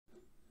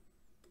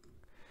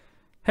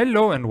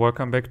Hello and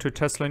welcome back to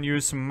Tesla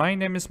News. My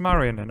name is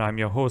Marian and I'm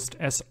your host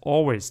as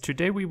always.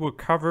 Today we will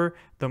cover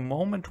the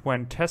moment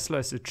when Tesla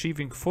is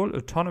achieving full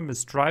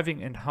autonomous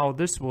driving and how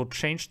this will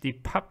change the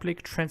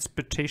public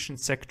transportation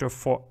sector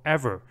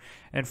forever.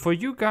 And for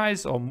you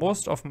guys, or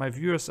most of my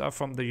viewers are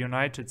from the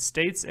United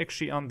States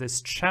actually on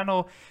this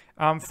channel,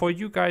 for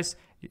you guys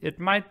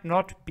it might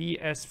not be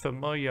as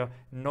familiar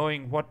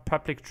knowing what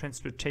public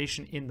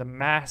transportation in the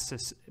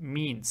masses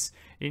means.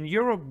 In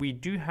Europe, we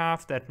do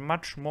have that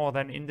much more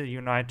than in the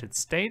United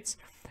States.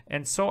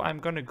 And so I'm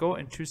going to go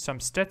into some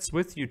stats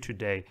with you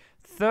today.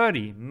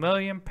 30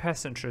 million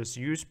passengers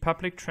use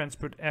public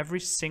transport every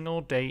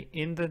single day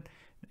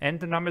and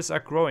the numbers are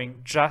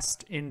growing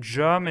just in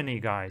Germany,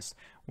 guys.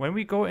 When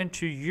we go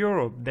into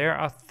Europe, there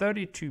are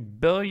 32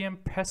 billion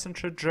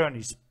passenger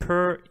journeys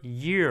per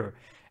year.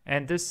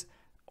 And this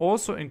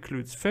also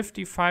includes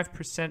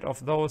 55%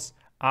 of those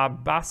are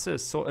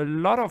buses. So a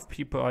lot of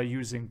people are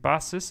using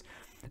buses.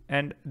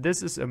 And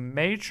this is a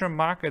major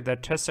market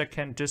that Tesla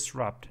can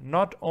disrupt,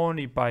 not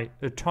only by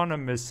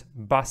autonomous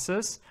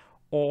buses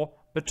or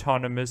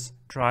autonomous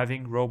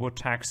driving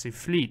robo-taxi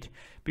fleet,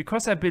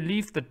 because I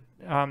believe that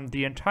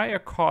the entire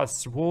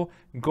costs will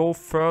go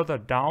further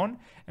down.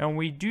 And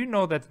we do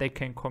know that they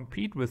can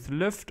compete with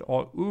Lyft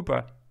or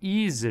Uber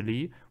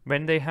easily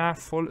when they have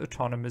full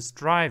autonomous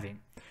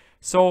driving.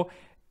 So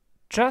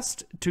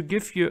just to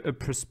give you a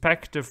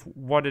perspective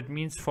what it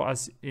means for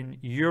us in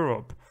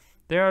Europe,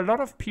 there are a lot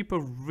of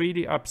people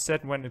really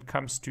upset when it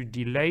comes to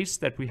delays,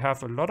 that we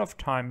have a lot of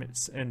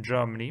times in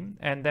Germany,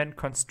 and then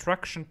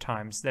construction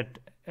times that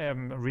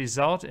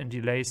result in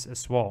delays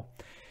as well.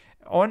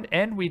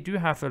 And we do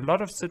have a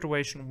lot of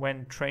situation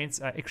when trains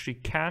are actually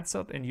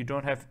cancelled and you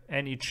don't have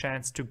any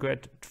chance to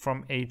get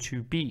from A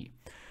to B.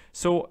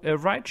 So a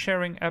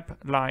ride-sharing app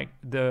like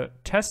the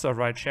Tesla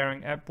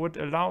ride-sharing app would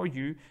allow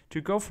you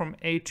to go from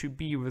A to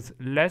B with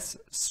less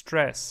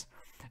stress.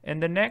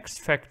 And the next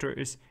factor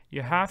is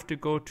you have to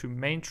go to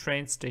main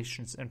train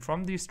stations. And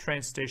from these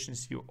train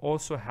stations, you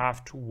also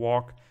have to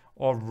walk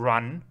or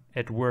run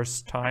at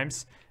worst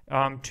times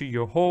to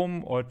your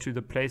home or to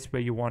the place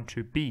where you want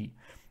to be.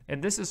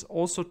 And this is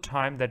also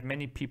time that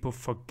many people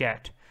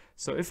forget.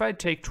 So if I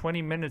take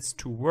 20 minutes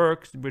to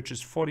work, which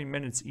is 40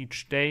 minutes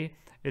each day,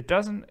 it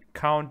doesn't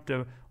count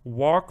the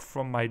walk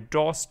from my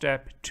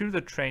doorstep to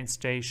the train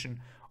station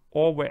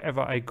or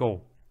wherever I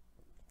go.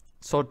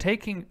 So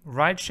taking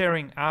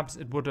ride-sharing apps,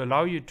 it would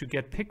allow you to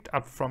get picked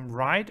up from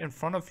right in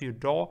front of your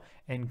door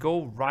and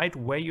go right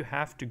where you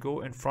have to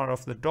go in front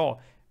of the door.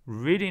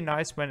 Really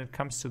nice when it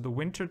comes to the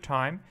winter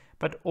time,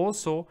 but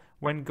also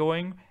when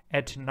going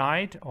at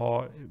night,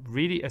 or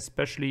really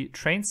especially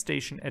train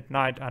station at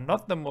night are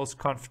not the most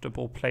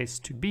comfortable place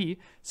to be.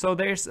 So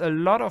there's a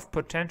lot of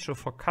potential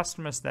for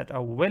customers that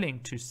are willing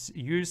to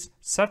use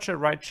such a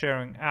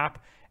ride-sharing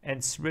app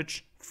and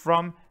switch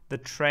from the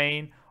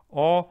train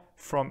or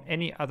from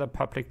any other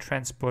public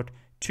transport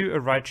to a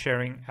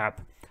ride-sharing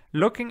app.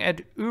 Looking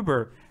at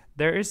Uber,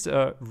 there is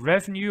a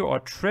revenue or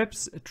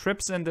trips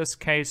in this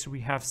case.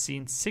 We have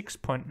seen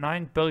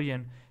 6.9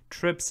 billion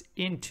trips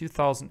in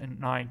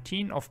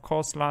 2019. Of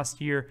course,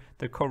 last year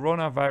the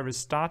coronavirus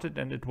started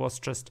and it was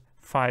just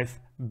 5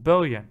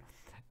 billion.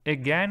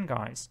 Again,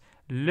 guys,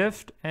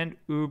 Lyft and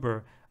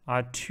Uber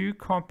are two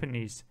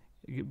companies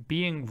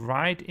being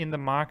right in the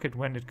market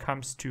when it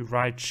comes to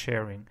ride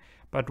sharing.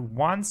 But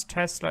once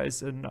Tesla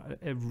is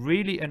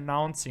really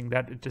announcing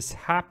that it is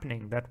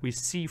happening, that we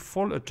see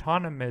full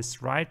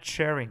autonomous ride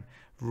sharing,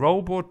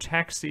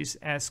 robo-taxis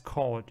as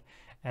called,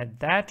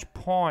 at that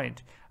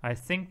point, I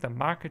think the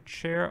market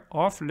share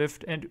of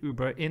Lyft and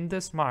Uber in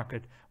this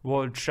market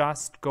will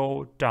just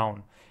go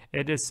down.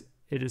 It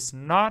is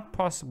not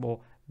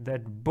possible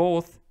that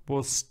both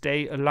will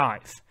stay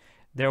alive.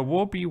 There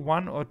will be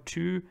one or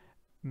two,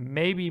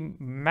 maybe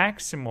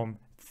maximum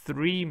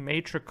 3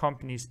 major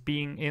companies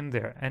being in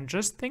there. And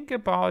just think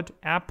about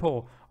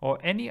Apple or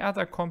any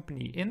other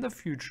company in the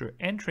future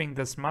entering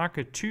this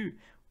market too.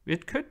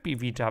 It could be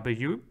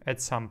VW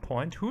at some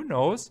point, who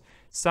knows?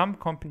 Some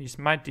companies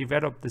might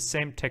develop the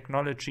same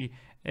technology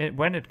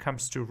when it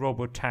comes to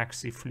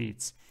robo-taxi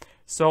fleets.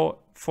 So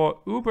for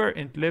Uber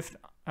and Lyft,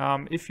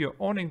 if you're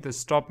owning the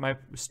stock,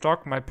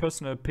 my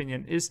personal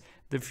opinion is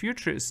the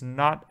future is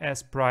not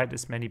as bright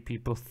as many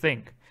people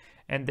think.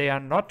 And they are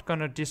not going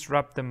to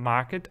disrupt the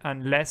market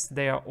unless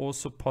they are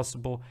also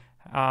possible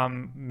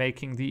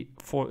making the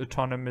full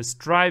autonomous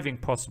driving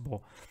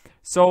possible.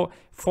 So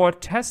for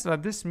Tesla,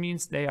 this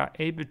means they are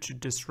able to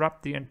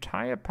disrupt the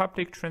entire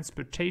public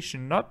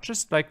transportation, not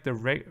just like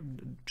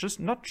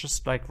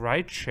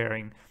ride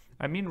sharing.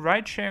 I mean,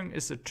 ride sharing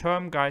is a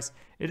term, guys.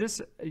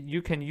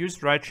 You can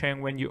use ride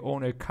sharing when you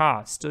own a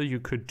car. Still, you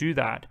could do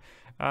that.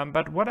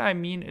 But what I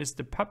mean is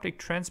the public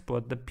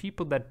transport, the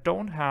people that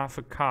don't have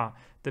a car,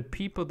 the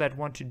people that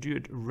want to do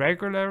it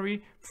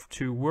regularly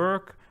to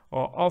work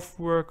or off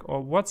work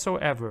or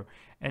whatsoever.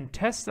 And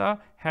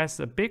Tesla has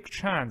a big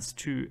chance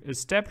to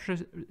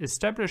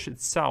establish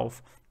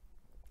itself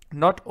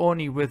not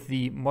only with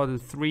the Model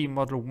 3,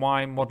 Model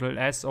Y, Model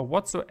S, or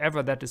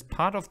whatsoever that is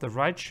part of the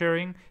ride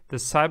sharing, the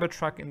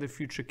Cybertruck in the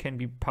future can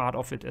be part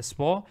of it as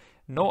well.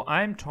 No,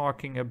 I'm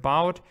talking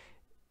about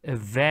a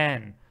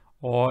van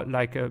or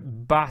like a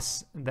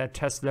bus that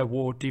Tesla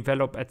will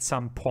develop at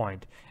some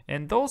point.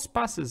 And those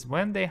buses,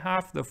 when they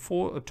have the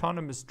full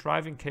autonomous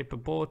driving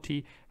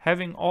capability,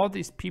 having all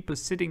these people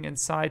sitting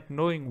inside,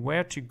 knowing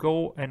where to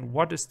go and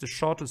what is the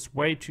shortest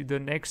way to the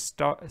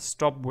next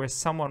stop where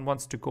someone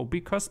wants to go,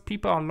 because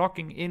people are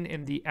logging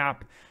in the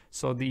app.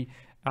 So the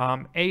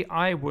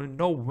AI will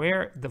know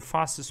where the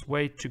fastest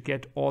way to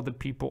get all the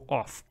people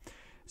off.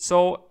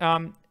 So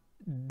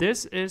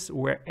this is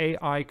where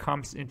AI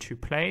comes into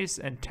place,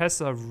 and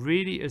Tesla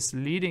really is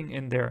leading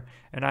in there.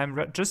 And I'm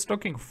just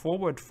looking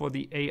forward for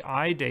the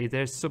AI day.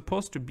 There's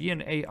supposed to be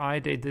an AI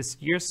day this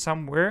year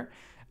somewhere,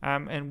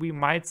 and we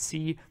might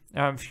see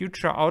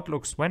future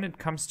outlooks when it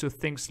comes to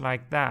things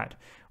like that.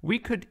 We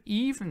could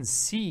even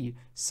see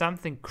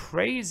something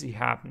crazy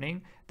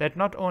happening, that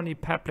not only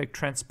public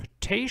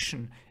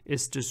transportation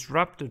is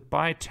disrupted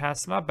by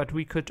Tesla, but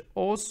we could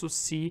also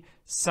see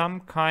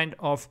some kind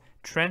of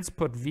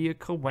transport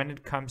vehicle when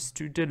it comes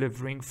to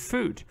delivering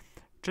food.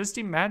 Just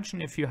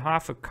imagine if you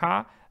have a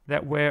car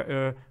that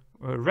where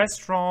a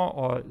restaurant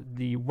or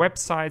the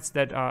websites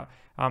that are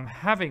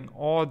having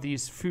all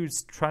these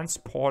foods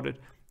transported,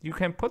 you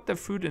can put the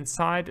food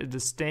inside, it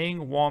is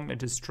staying warm,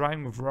 it is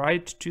driving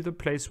right to the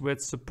place where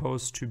it's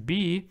supposed to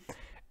be,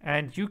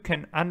 and you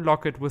can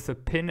unlock it with a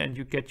pin and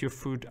you get your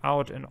food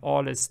out and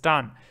all is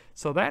done.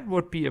 So that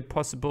would be a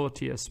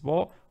possibility as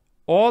well.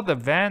 Or the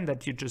van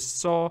that you just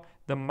saw,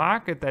 the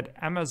market that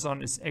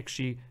Amazon is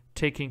actually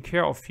taking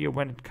care of here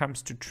when it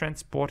comes to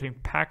transporting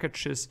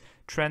packages,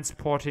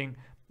 transporting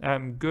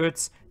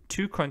goods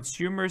to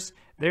consumers.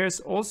 There's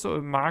also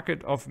a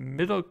market of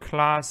middle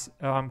class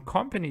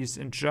companies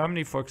in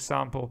Germany, for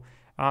example,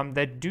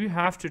 that do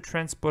have to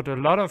transport a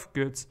lot of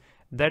goods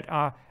that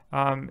are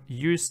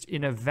used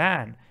in a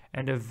van.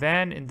 And a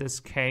van in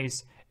this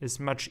case is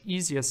much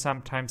easier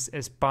sometimes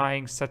as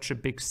buying such a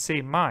big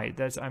semi.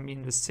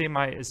 The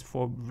semi is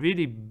for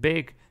really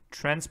big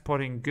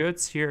transporting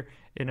goods here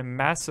in a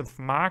massive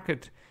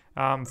market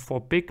for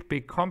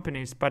big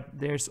companies, but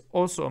there's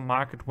also a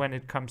market when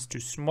it comes to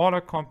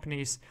smaller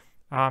companies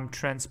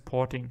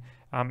transporting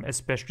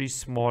especially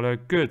smaller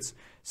goods.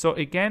 So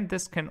again,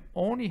 this can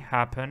only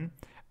happen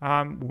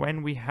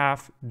when we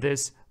have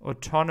this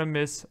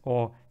autonomous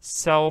or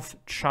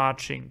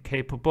self-charging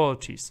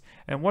capabilities.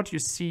 And what you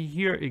see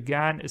here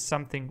again is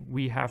something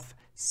we have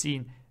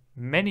seen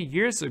many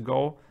years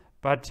ago,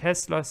 but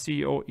Tesla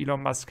CEO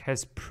Elon Musk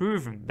has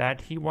proven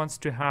that he wants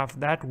to have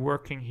that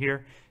working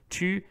here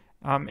to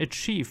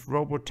achieve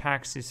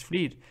robotaxi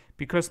fleet,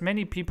 because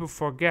many people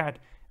forget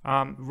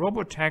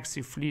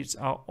robotaxi fleets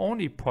are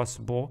only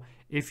possible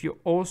if you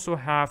also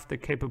have the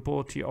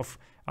capability of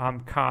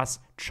cars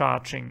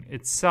charging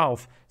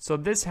itself. So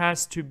this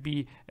has to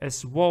be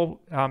as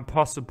well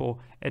possible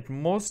at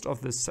most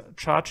of the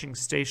charging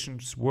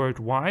stations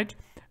worldwide.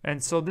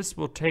 And so this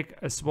will take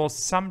as well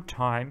some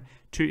time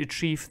to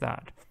achieve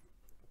that.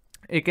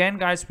 Again,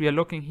 guys, we are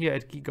looking here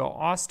at Giga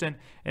Austin,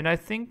 and I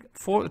think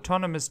full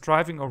autonomous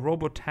driving or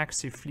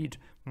robotaxi fleet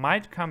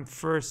might come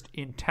first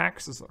in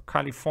Texas or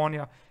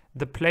California,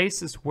 the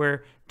places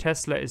where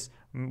Tesla is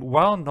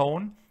well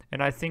known.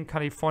 And I think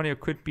California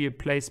could be a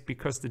place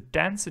because the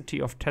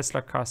density of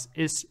Tesla cars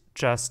is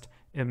just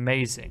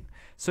amazing.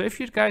 So if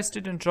you guys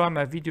did enjoy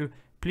my video,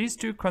 please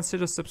do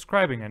consider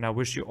subscribing, and I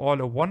wish you all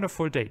a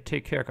wonderful day.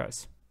 Take care,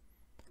 guys.